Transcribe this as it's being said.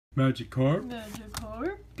Magic card. Magic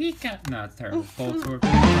card. Pika. No, it's terrible. Voltorb.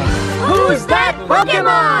 Who's that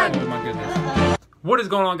Pokemon? Oh my goodness. What is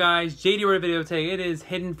going on, guys? JD with a video today. It is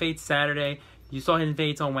Hidden Fates Saturday. You saw Hidden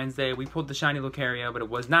Fates on Wednesday. We pulled the shiny Lucario, but it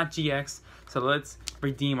was not GX. So let's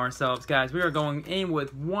redeem ourselves, guys. We are going in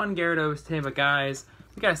with one Gyarados tin, but guys,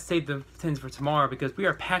 we gotta save the tins for tomorrow because we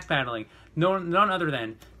are pack battling none other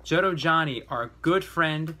than JohtoJohnny, our good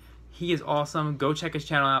friend. He is awesome. Go check his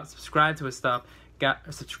channel out. Subscribe to his stuff.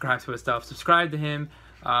 Subscribe to him.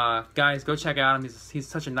 Guys, go check out him. He's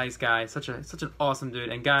such a nice guy, such an awesome dude.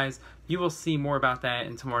 And guys, you will see more about that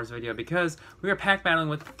in tomorrow's video because we are pack battling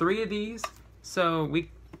with 3 of these. So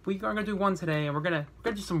we are gonna do one today, and we're gonna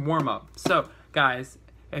do some warm up. So guys,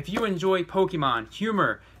 if you enjoy Pokemon,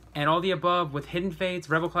 humor, and all the above with Hidden Fates,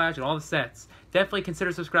 Rebel Clash, and all the sets, definitely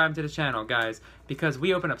consider subscribing to the channel, guys, because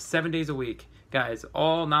we open up 7 days a week, guys,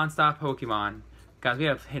 all non-stop Pokemon. Guys, we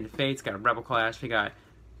have Hidden Fates, got Rebel Clash, we got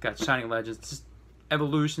Shining Legends, just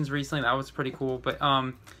evolutions recently. That was pretty cool. But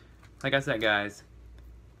like I said, guys,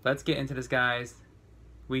 let's get into this, guys.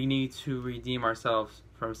 We need to redeem ourselves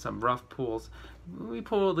from some rough pulls. We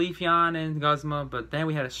pulled Leafeon and Guzma, but then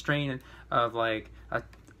we had a strain of like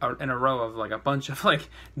in a row of like a bunch of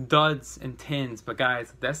like duds and tins. But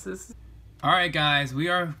guys, this is all right, guys. We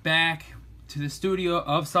are back to the studio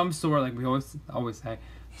of some sort, like we always say.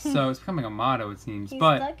 So it's becoming a motto, it seems. He's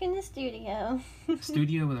but stuck in the studio.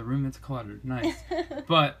 Studio with a room that's cluttered. Nice.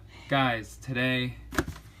 But guys, today,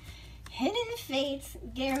 Hidden Fates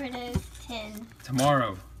Gyarados tin.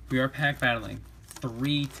 tomorrow, we are pack battling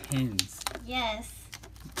 3 tins. Yes.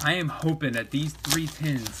 I am hoping that these 3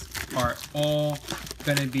 tins are all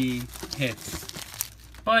gonna be hits.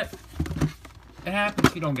 But it happens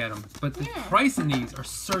if you don't get them. But the price in these are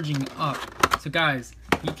surging up. So guys,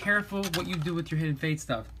 be careful what you do with your Hidden Fate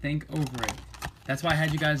stuff. Think over it. That's why I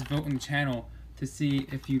had you guys vote in the channel to see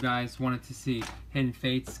if you guys wanted to see Hidden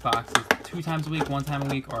Fates boxes 2 times a week, 1 time a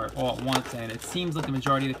week, or all at once. And it seems like the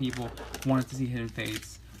majority of the people wanted to see Hidden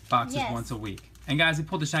Fates boxes once a week. And guys, we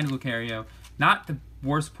pulled the shiny Lucario. Not the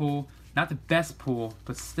worst pull, not the best pull,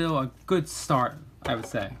 but still a good start, I would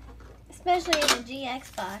say. Especially in the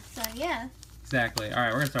GX box, so yeah. Exactly. Alright,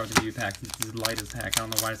 we're going to start with the view pack since this is light as heck. I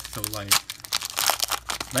don't know why it's so light.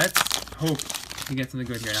 Let's hope we get something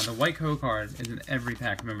good here. Now, the white code card is in every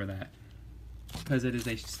pack, remember that. Because it is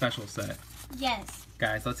a special set. Yes.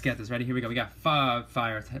 Guys, let's get this. Ready? Here we go. We got Fire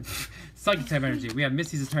type, Psychic type energy. We have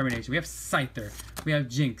Misty's Determination. We have Scyther. We have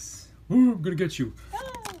Jinx. Ooh, I'm gonna get you.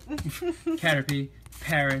 Caterpie,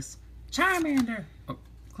 Paris, Charmander,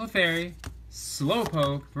 Clefairy,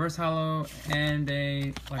 Slowpoke, Reverse Hollow, and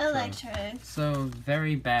a Electrode. So,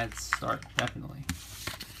 very bad start, definitely.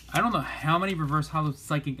 I don't know how many Reverse Hollow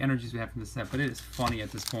Psychic Energies we have from this set, but it is funny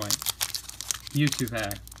at this point. YouTube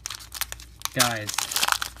pack. Guys,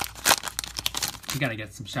 we gotta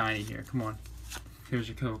get some shiny here. Come on. Here's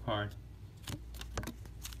your code card.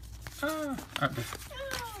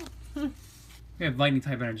 We have Lightning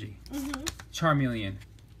type energy. Charmeleon.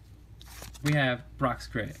 We have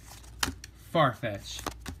Broxcrit. Farfetch.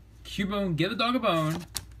 Cubone, Give a Dog a Bone.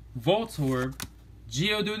 Voltorb.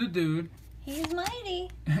 Geodude. He's mighty.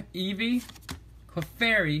 Eevee,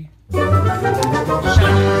 Clefairy, Shiny Zora,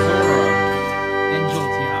 and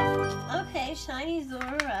Jolteon. Okay, Shiny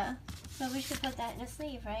Zora. So we should put that in a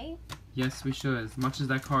sleeve, right? Yes, we should. As much as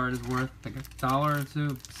that card is worth like $1 or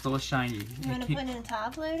 $2, still a shiny. You want to put it in a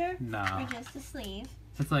top loader? No. Or just a sleeve?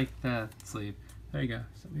 It's like the sleeve. There you go.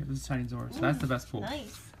 So we have this Shiny Zora. So that's the best pull.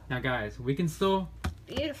 Nice. Now, guys, we can still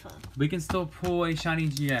pull a shiny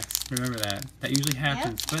GX. Remember that. That usually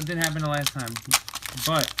happens, but it didn't happen the last time.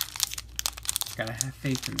 But gotta have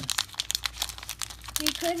faith in this. We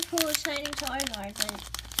could pull a shiny Charizard, but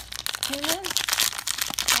who knows?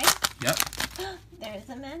 Right? Yep. There's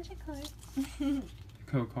a magic card.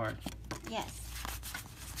 Code card. Yes.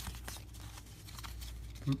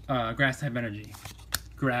 Grass type energy.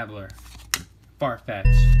 Graveler.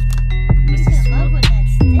 Farfetch. He's in love with that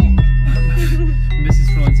stick. Mrs.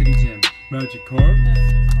 Swirling City Gym. Magic card.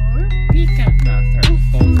 Pika. No, it's terrible.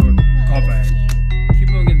 Voltorb. Callback.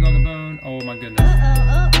 Cubone, Give a Dog a Bone. Oh my goodness.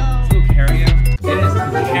 Lucario. It is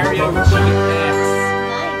Lucario GX.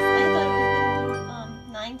 Nice. I thought it was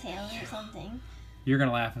Ninetales or something. You're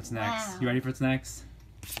gonna laugh what's next. Wow. You ready for what's next?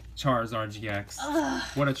 Charizard GX. Ugh.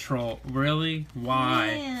 What a troll. Really? Why?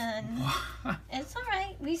 Man. Why? It's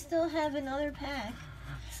alright. We still have another pack.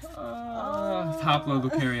 Top load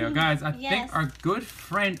Lucario. Guys, I think our good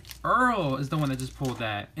friend Earl is the one that just pulled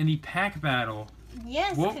that in the pack battle.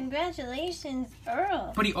 Yes, congratulations,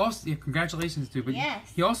 Earl. But he also, congratulations, dude. But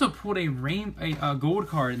he also pulled a gold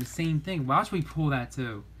card in the same thing. Watch me pull that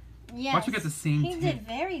too. Yes. Watch, we got the same He 10. did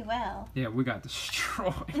very well. Yeah, we got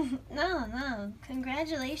destroyed. No.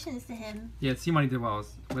 Congratulations to him. Yeah, C-Money did well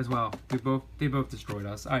as well. They both destroyed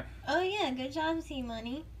us. All right. Oh yeah, good job,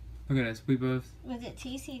 C-Money. Look at this. We both. Was it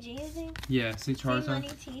TCG, I think? Yeah, see Charizard.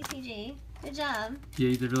 C-Money, TCG. Good job. Yeah,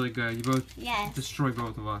 you did really good. You both Yes. destroyed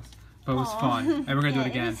both of us. But it was Aw. fun. And we're gonna do it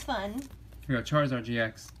again. It was fun. Here we go, Charizard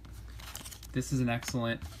GX. This is an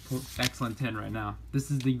excellent 10 right now. This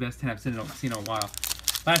is the best 10 I've seen in a while.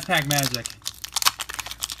 Last pack magic.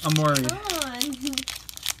 I'm worried. Come on. I'm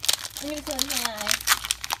gonna close my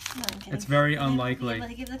eyes. No, I'm kidding. It's very I'm gonna unlikely. be able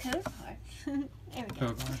to give the code card. There we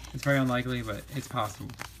go. It's very unlikely, but it's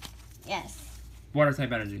possible. Yes. Water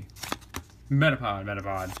type energy. Metapod.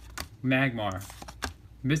 Magmar.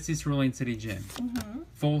 Misty Cerulean City Gym.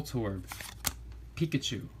 Voltorb.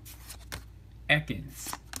 Pikachu.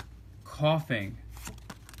 Ekans. Coughing.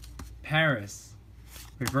 Paris.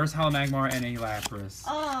 Reverse Hollow Magmar and a Lapras.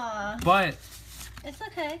 Aw. But It's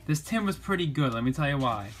okay. this 10 was pretty good, let me tell you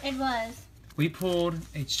why. It was. We pulled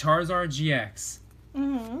a Charizard GX.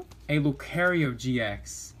 A Lucario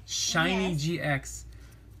GX. Shiny GX.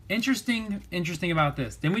 Interesting about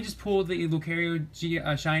this. Didn't we just pull the Lucario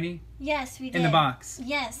Shiny? Yes, we did. In the box.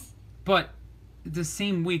 Yes. But the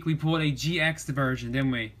same week we pulled a GX version,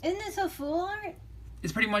 didn't we? Isn't this a full art?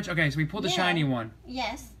 It's pretty much okay. So we pulled the shiny one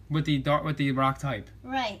Yes. with the rock type.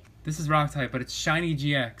 Right. This is rock type, but it's shiny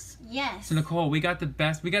GX. Yes. So Nicole, we got the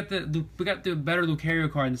best. We got the better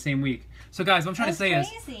Lucario card in the same week. So guys, what I'm trying to say is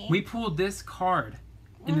we pulled this card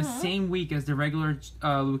in the same week as the regular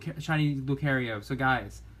shiny Lucario. So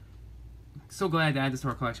guys, so glad to add this to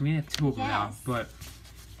our collection. We have 2 of them now, but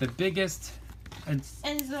the biggest and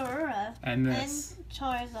Zorora. and this. And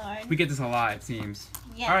Charizard. We get this a lot, it seems.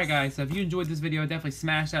 Yes. Alright guys, so if you enjoyed this video, definitely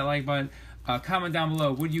smash that like button. Comment down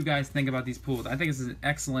below, what do you guys think about these pools? I think this is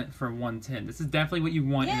excellent for 110. This is definitely what you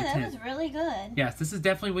want in a 10. Yeah, that was really good. Yes, this is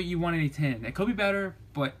definitely what you want in a 10. It could be better,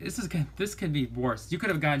 but this could be worse. You could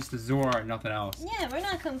have gotten just a Zora and nothing else. Yeah, we're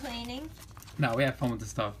not complaining. No, we have fun with this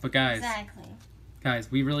stuff. But guys, Exactly.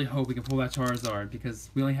 guys, we really hope we can pull that Charizard because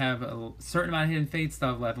we only have a certain amount of Hidden Fate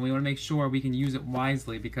stuff left, and we want to make sure we can use it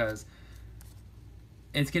wisely because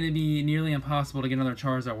it's going to be nearly impossible to get another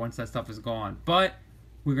Charizard once that stuff is gone. But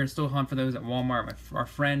we're going to still hunt for those at Walmart. Our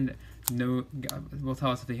friend will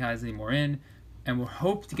tell us if he has any more in, and we'll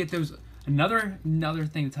hope to get those. Another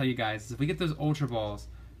thing to tell you guys is if we get those Ultra Balls.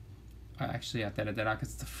 Actually, I have to edit that out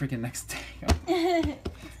because it's the freaking next day.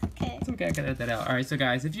 Okay. It's okay, I can edit that out. Alright, so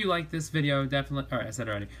guys, if you like this video, definitely... Alright, I said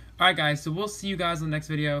it already. Alright, guys, so we'll see you guys in the next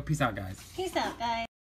video. Peace out, guys. Peace out, guys.